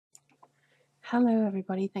Hello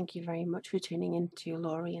everybody, thank you very much for tuning in to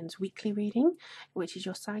Lorien's weekly reading, which is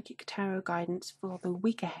your psychic tarot guidance for the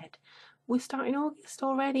week ahead. We're starting August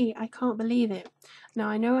already, I can't believe it. Now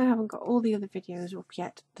I know I haven't got all the other videos up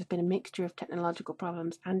yet, there's been a mixture of technological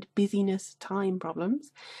problems and busyness time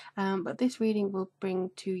problems, but this reading will bring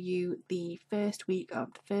to you the first week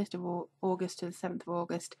of the 1st of August to the 7th of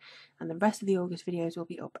August, and the rest of the August videos will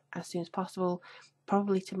be up as soon as possible,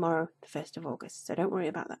 probably tomorrow, the 1st of August, so don't worry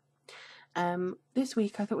about that. This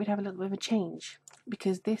week I thought we'd have a little bit of a change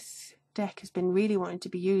because this deck has been really wanting to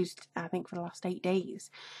be used, I think, for the last 8 days.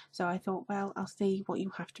 So I thought, well, I'll see what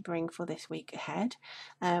you have to bring for this week ahead.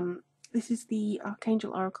 This is the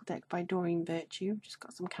Archangel Oracle deck by Doreen Virtue. Just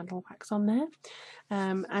got some candle wax on there.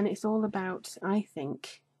 And it's all about, I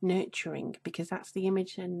think, nurturing, because that's the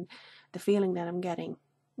image and the feeling that I'm getting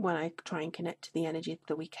when I try and connect to the energy of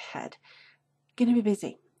the week ahead. Going to be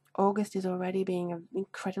busy. August is already being an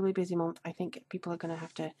incredibly busy month. I think people are going to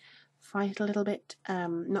have to fight a little bit,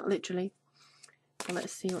 not literally, but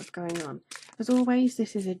let's see what's going on. As always,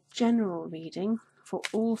 this is a general reading for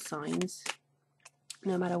all signs,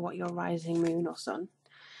 no matter what your rising moon or sun.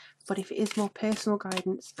 But if it is more personal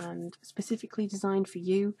guidance and specifically designed for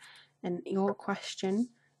you and your question,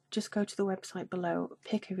 just go to the website below,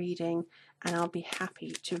 pick a reading, and I'll be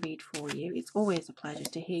happy to read for you. It's always a pleasure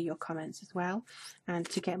to hear your comments as well and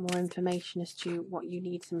to get more information as to what you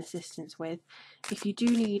need some assistance with. If you do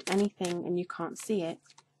need anything and you can't see it,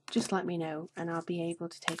 just let me know and I'll be able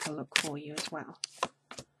to take a look for you as well.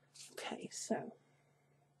 Okay, so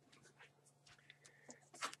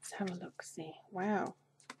let's have a look, see. Wow.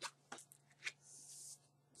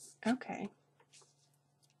 Okay.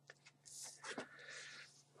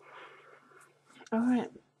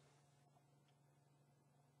 Alright.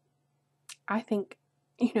 I think,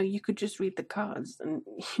 you could just read the cards and,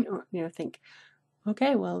 think,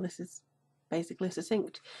 okay, well, this is basically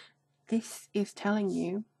succinct. This is telling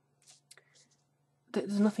you that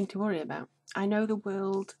there's nothing to worry about. I know the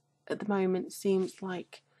world at the moment seems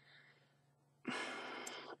like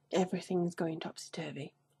everything's going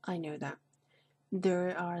topsy-turvy. I know that.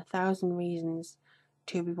 There are 1,000 reasons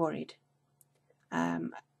to be worried.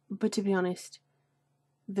 But to be honest,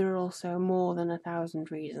 there are also more than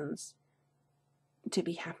 1,000 reasons to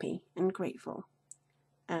be happy and grateful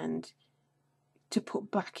and to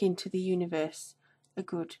put back into the universe a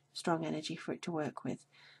good, strong energy for it to work with.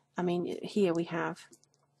 I mean, here we have,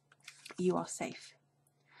 you are safe.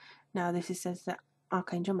 Now this says that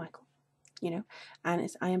Archangel Michael, and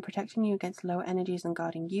it's, I am protecting you against lower energies and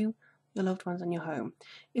guarding you, your loved ones, and your home.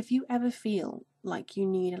 If you ever feel like you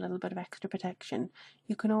need a little bit of extra protection,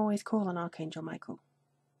 you can always call on Archangel Michael.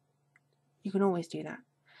 You can always do that.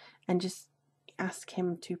 And just ask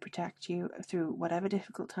him to protect you through whatever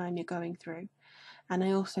difficult time you're going through. And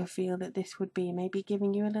I also feel that this would be maybe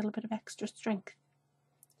giving you a little bit of extra strength,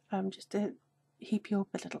 just to heap you up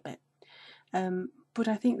a little bit. But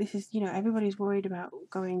I think this is, everybody's worried about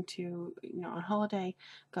going to, on holiday,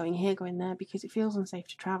 going here, going there, because it feels unsafe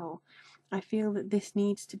to travel. I feel that this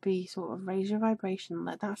needs to be sort of raise your vibration,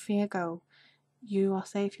 let that fear go. You are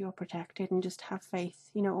safe, you're protected, and just have faith,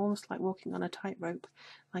 almost like walking on a tightrope,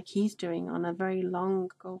 like he's doing on a very long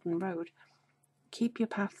golden road. Keep your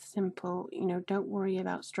path simple, don't worry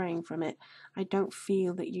about straying from it. I don't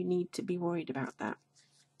feel that you need to be worried about that.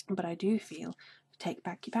 But I do feel, take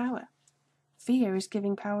back your power. Fear is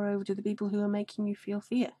giving power over to the people who are making you feel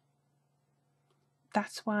fear.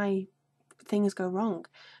 That's why things go wrong.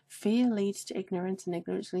 Fear leads to ignorance, and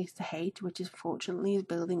ignorance leads to hate, which unfortunately is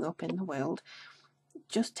building up in the world.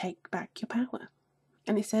 Just take back your power.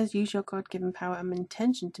 And it says, use your God-given power and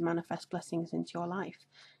intention to manifest blessings into your life.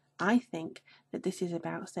 I think that this is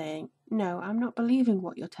about saying, no, I'm not believing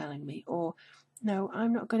what you're telling me, or no,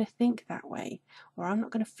 I'm not going to think that way, or I'm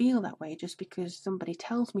not going to feel that way just because somebody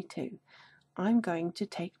tells me to. I'm going to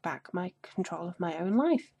take back my control of my own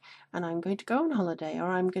life, and I'm going to go on holiday, or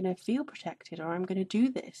I'm going to feel protected, or I'm going to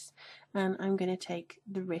do this, and I'm going to take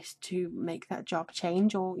the risk to make that job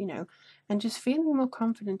change, or, and just feeling more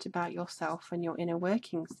confident about yourself and your inner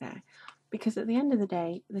workings there. Because at the end of the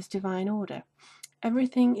day, there's divine order.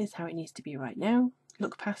 Everything is how it needs to be right now.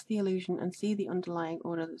 Look past the illusion and see the underlying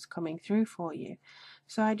order that's coming through for you.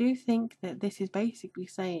 So I do think that this is basically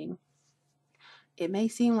saying, it may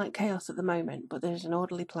seem like chaos at the moment, but there's an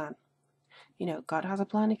orderly plan. God has a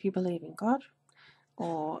plan if you believe in God,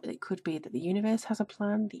 or it could be that the universe has a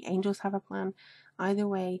plan, the angels have a plan. Either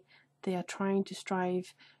way, they are trying to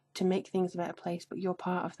strive to make things a better place, but you're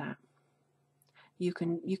part of that. You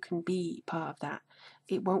can be part of that.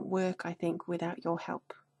 It won't work, I think, without your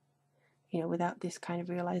help. Without this kind of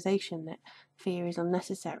realization that fear is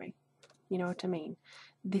unnecessary. You know what I mean?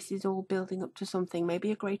 This is all building up to something,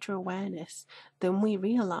 maybe a greater awareness than we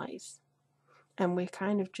realise. And we're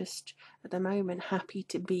kind of just, at the moment, happy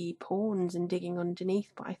to be pawns and digging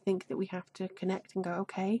underneath. But I think that we have to connect and go,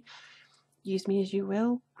 okay, use me as you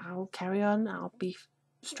will. I'll carry on. I'll be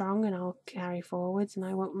strong and I'll carry forwards, and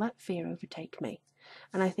I won't let fear overtake me.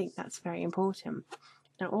 And I think that's very important.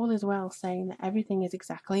 Now, all is well saying that everything is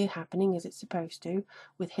exactly happening as it's supposed to.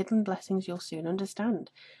 With hidden blessings, you'll soon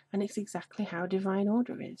understand. And it's exactly how divine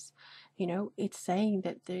order is. You know, it's saying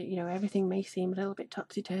that everything may seem a little bit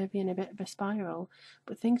topsy-turvy and a bit of a spiral,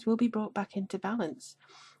 but things will be brought back into balance.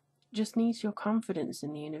 Just needs your confidence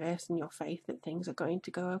in the universe and your faith that things are going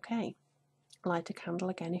to go okay. Light a candle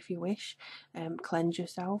again if you wish. Cleanse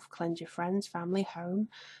yourself, cleanse your friends, family, home.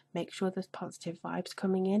 Make sure there's positive vibes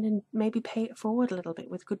coming in, and maybe pay it forward a little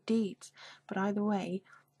bit with good deeds. But either way,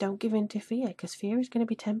 don't give in to fear, because fear is going to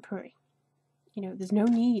be temporary. You know, there's no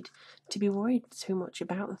need to be worried too much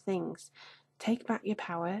about the things. Take back your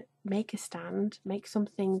power, make a stand, make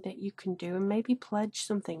something that you can do, and maybe pledge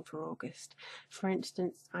something for August. For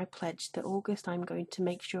instance, I pledged that August I'm going to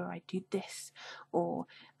make sure I do this, or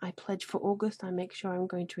I pledge for August I make sure I'm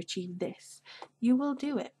going to achieve this. You will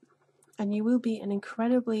do it, and you will be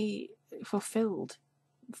incredibly fulfilled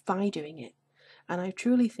by doing it. And I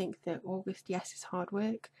truly think that August, yes, is hard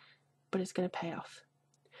work, but it's going to pay off.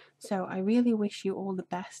 So I really wish you all the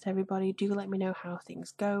best, everybody. Do let me know how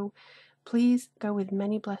things go. Please go with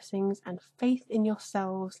many blessings and faith in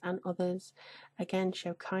yourselves and others. Again,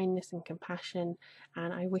 show kindness and compassion,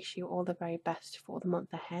 and I wish you all the very best for the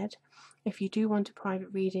month ahead. If you do want a private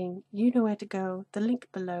reading, you know where to go. The link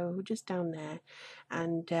below, just down there,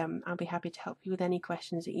 and I'll be happy to help you with any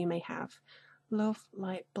questions that you may have. Love,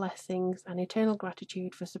 light, blessings, and eternal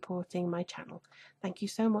gratitude for supporting my channel. Thank you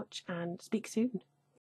so much, and speak soon.